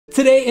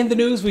Today in the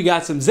news, we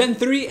got some Zen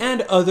 3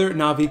 and other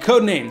Navi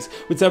codenames.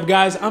 What's up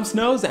guys, I'm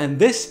Snows and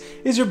this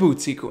is your boot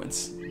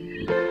sequence.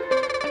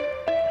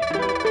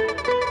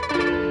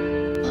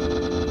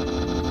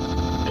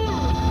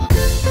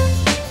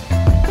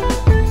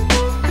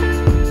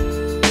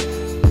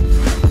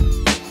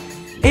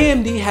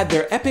 AMD had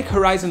their Epyc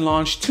Horizon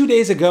launch 2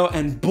 days ago,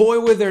 and boy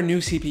were their new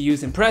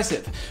CPUs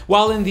impressive.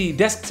 While in the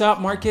desktop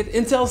market,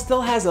 Intel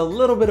still has a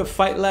little bit of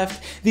fight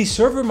left, the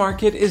server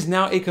market is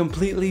now a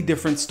completely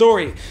different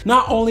story.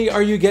 Not only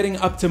are you getting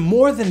up to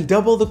more than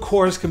double the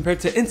cores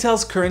compared to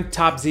Intel's current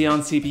top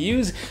Xeon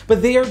CPUs,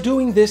 but they are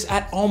doing this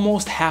at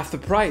almost half the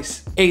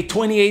price. A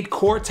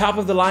 28-core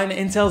top-of-the-line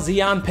Intel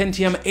Xeon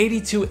Pentium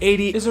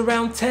 8280 is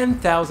around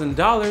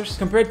 $10,000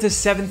 compared to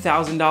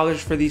 $7,000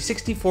 for the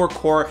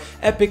 64-core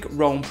Epyc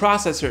Rome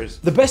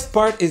processors. The best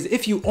part is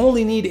if you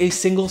only need a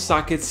single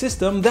socket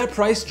system, that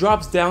price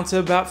drops down to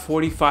about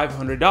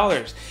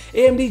 $4,500.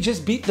 AMD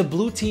just beat the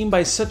blue team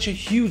by such a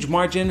huge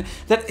margin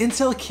that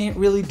Intel can't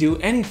really do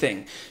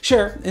anything.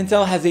 Sure,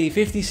 Intel has a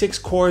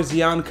 56-core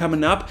Xeon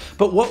coming up,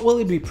 but what will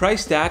it be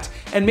priced at?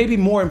 And maybe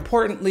more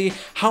importantly,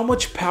 how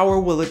much power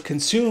will it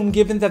consume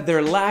given that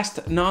their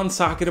last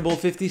non-socketable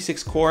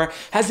 56-core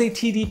has a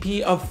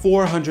TDP of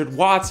 400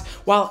 watts,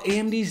 while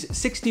AMD's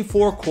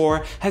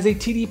 64-core has a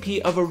TDP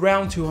of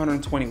around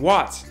 220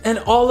 watts. And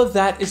all of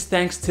that is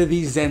thanks to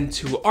the Zen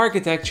 2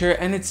 architecture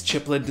and its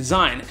chiplet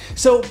design.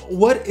 So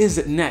what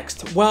is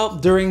next? Well,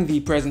 during the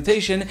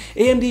presentation,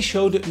 AMD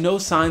showed no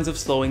signs of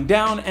slowing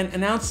down and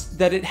announced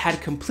that it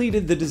had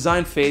completed the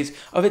design phase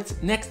of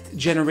its next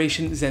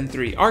generation Zen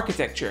 3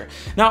 architecture.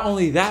 Not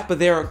only that, but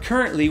they are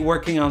currently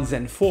working on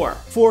Zen 4.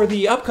 For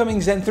the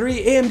upcoming Zen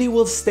 3, AMD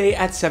will stay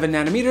at 7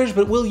 nanometers,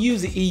 but will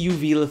use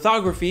EUV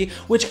lithography,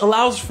 which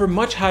allows for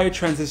much higher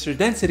transistor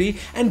density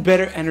and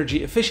better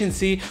energy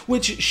efficiency,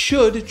 which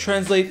should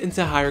translate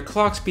into higher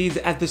clock speeds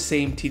at the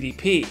same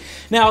TDP.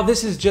 Now,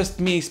 this is just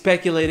me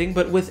speculating,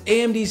 but with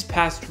AMD's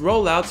past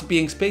rollouts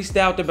being spaced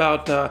out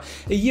about a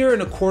year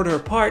and a quarter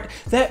apart,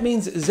 that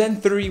means Zen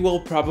 3 will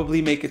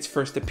probably make its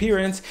first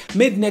appearance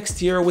mid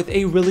next year with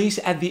a release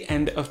at the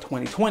end of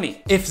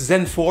 2020. If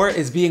Zen 4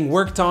 is being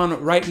worked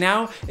on right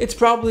now, it's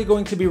probably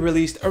going to be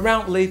released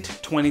around late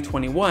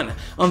 2021.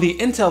 On the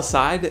Intel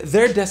side,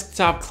 their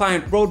desktop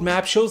client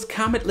roadmap shows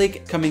Comet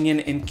Lake coming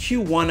in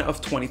Q1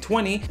 of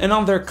 2020, and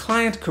on their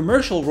client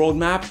commercial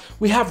roadmap,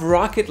 we have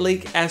Rocket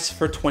Lake S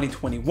for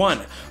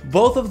 2021.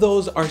 Both of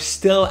those are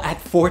still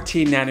at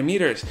 14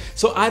 nanometers,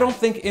 so I don't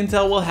think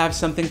Intel will have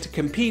something to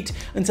compete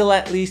until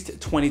at least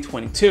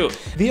 2022.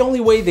 The only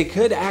way they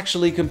could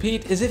actually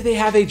compete is if they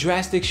have a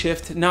drastic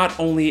shift not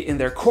only in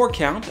their core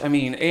count, I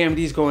mean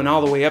AMD's going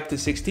all the way up to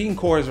 16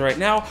 cores right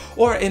now,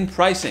 or in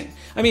pricing.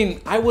 I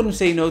mean, I wouldn't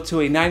say no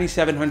to a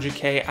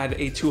 9700K at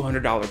a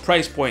 $200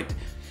 price point.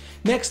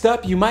 Next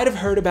up, you might have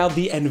heard about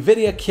the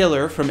Nvidia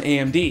Killer from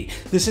AMD.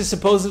 This is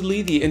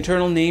supposedly the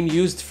internal name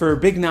used for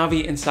Big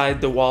Navi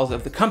inside the walls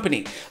of the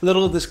company.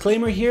 Little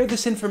disclaimer here,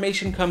 this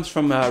information comes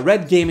from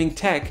Red Gaming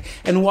Tech,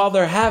 and while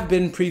there have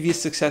been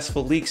previous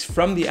successful leaks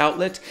from the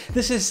outlet,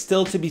 this is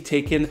still to be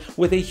taken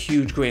with a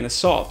huge grain of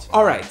salt.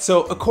 Alright,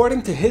 so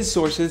according to his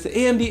sources,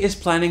 AMD is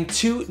planning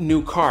 2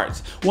 new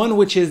cards, one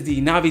which is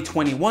the Navi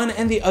 21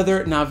 and the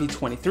other Navi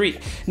 23.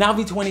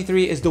 Navi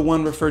 23 is the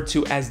one referred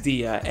to as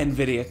the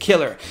Nvidia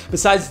Killer.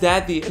 Besides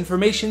that, the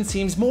information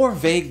seems more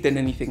vague than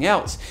anything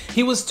else.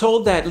 He was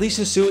told that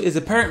Lisa Su is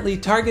apparently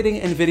targeting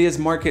Nvidia's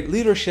market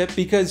leadership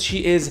because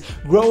she is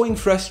growing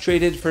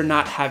frustrated for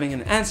not having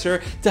an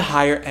answer to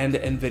higher-end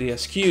Nvidia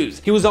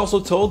SKUs. He was also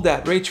told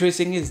that ray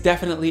tracing is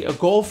definitely a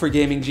goal for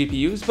gaming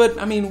GPUs, but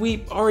I mean,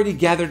 we already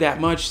gathered that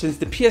much since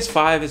the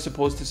PS5 is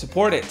supposed to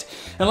support it.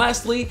 And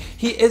lastly,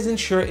 he isn't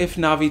sure if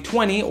Navi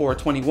 20 or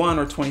 21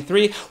 or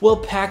 23 will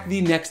pack the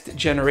next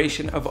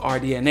generation of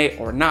RDNA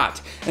or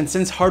not. And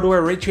since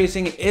hardware ray tracing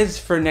is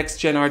for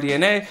next-gen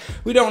RDNA,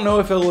 we don't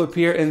know if it will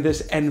appear in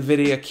this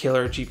Nvidia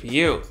Killer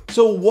GPU.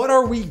 So what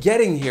are we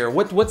getting here?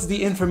 What's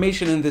the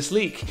information in this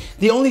leak?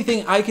 The only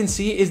thing I can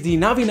see is the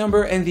Navi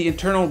number and the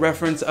internal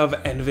reference of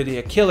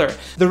Nvidia Killer.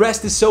 The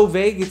rest is so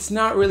vague, it's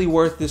not really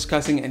worth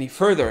discussing any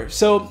further.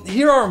 So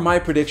here are my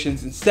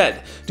predictions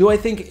instead. Do I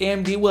think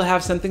AMD will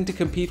have something to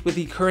compete with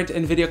the current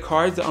Nvidia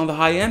cards on the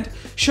high end?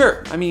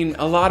 Sure, I mean,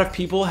 a lot of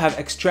people have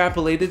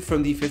extrapolated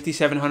from the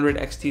 5700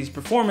 XT's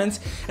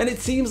performance, and it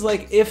seems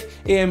like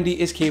if AMD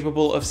is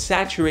capable of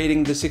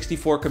saturating the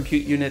 64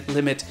 compute unit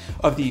limit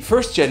of the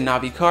first gen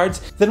Navi cards,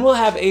 then we'll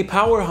have a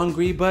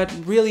power-hungry but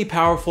really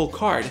powerful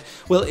card.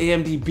 Will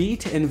AMD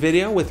beat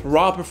Nvidia with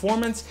raw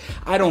performance?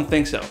 I don't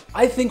think so.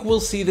 I think we'll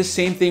see the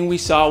same thing we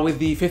saw with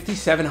the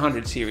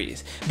 5700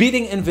 series,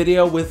 beating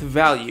Nvidia with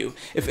value.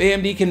 If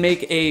AMD can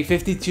make a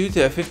 52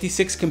 to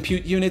 56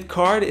 compute unit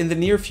card in the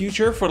near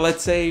future for,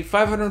 let's say,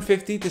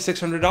 $550 to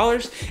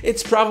 $600,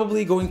 it's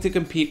probably going to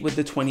compete with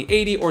the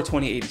 2080 or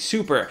 2080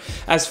 Super.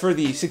 As for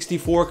the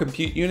 64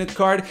 compute unit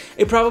card,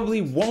 it probably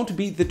won't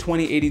beat the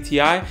 2080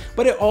 Ti,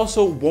 but it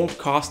also won't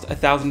cost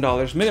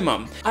 $1,000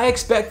 minimum. I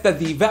expect that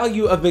the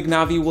value of Big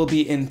Navi will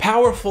be in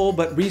powerful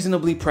but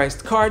reasonably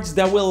priced cards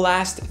that will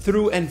last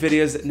through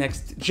Nvidia's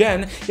next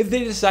gen if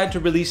they decide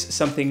to release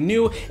something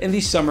new in the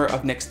summer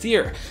of next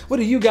year. What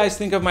do you guys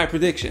think of my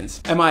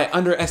predictions? Am I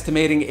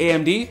underestimating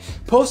AMD?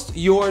 Post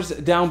yours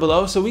down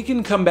below so we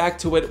can come back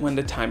to it when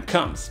the time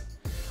comes.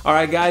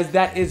 Alright guys,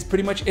 that is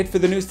pretty much it for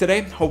the news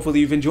today.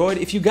 Hopefully you've enjoyed.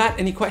 If you got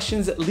any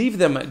questions, leave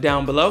them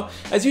down below.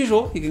 As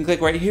usual, you can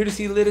click right here to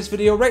see the latest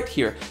video right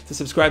here to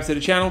subscribe to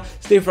the channel.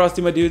 Stay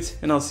frosty, my dudes,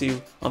 and I'll see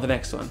you on the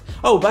next one.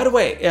 Oh, by the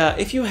way,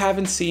 if you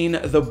haven't seen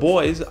The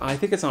Boys, I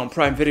think it's on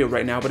Prime Video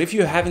right now, but if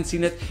you haven't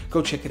seen it,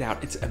 go check it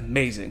out. It's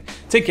amazing.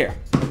 Take care.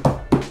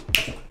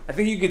 I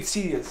think you could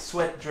see a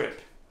sweat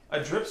drip.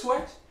 A drip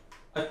sweat?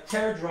 A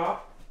tear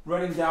drop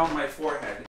running down my forehead.